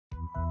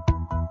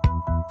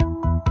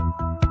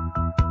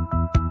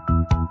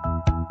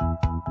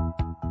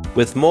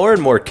With more and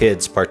more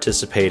kids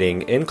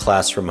participating in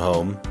class from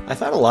home, I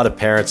found a lot of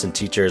parents and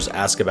teachers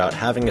ask about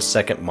having a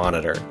second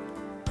monitor.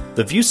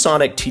 The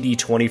ViewSonic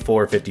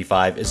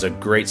TD2455 is a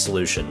great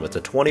solution with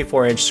a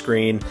 24-inch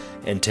screen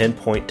and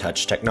 10-point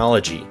touch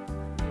technology.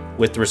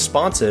 With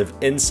responsive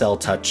in-cell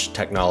touch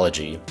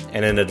technology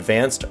and an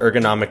advanced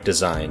ergonomic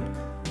design,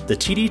 the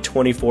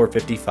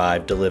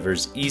TD2455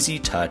 delivers easy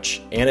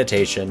touch,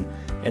 annotation,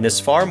 and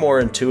is far more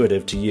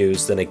intuitive to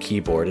use than a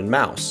keyboard and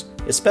mouse,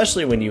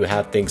 especially when you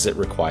have things that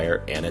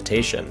require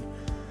annotation.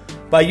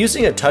 By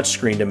using a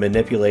touchscreen to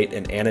manipulate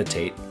and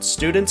annotate,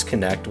 students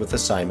connect with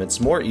assignments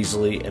more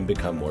easily and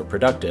become more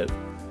productive.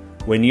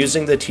 When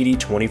using the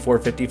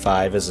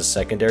TD2455 as a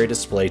secondary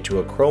display to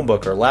a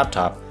Chromebook or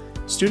laptop,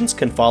 students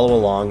can follow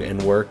along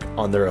and work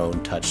on their own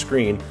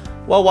touchscreen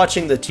while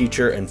watching the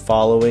teacher and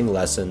following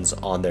lessons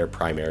on their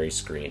primary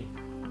screen.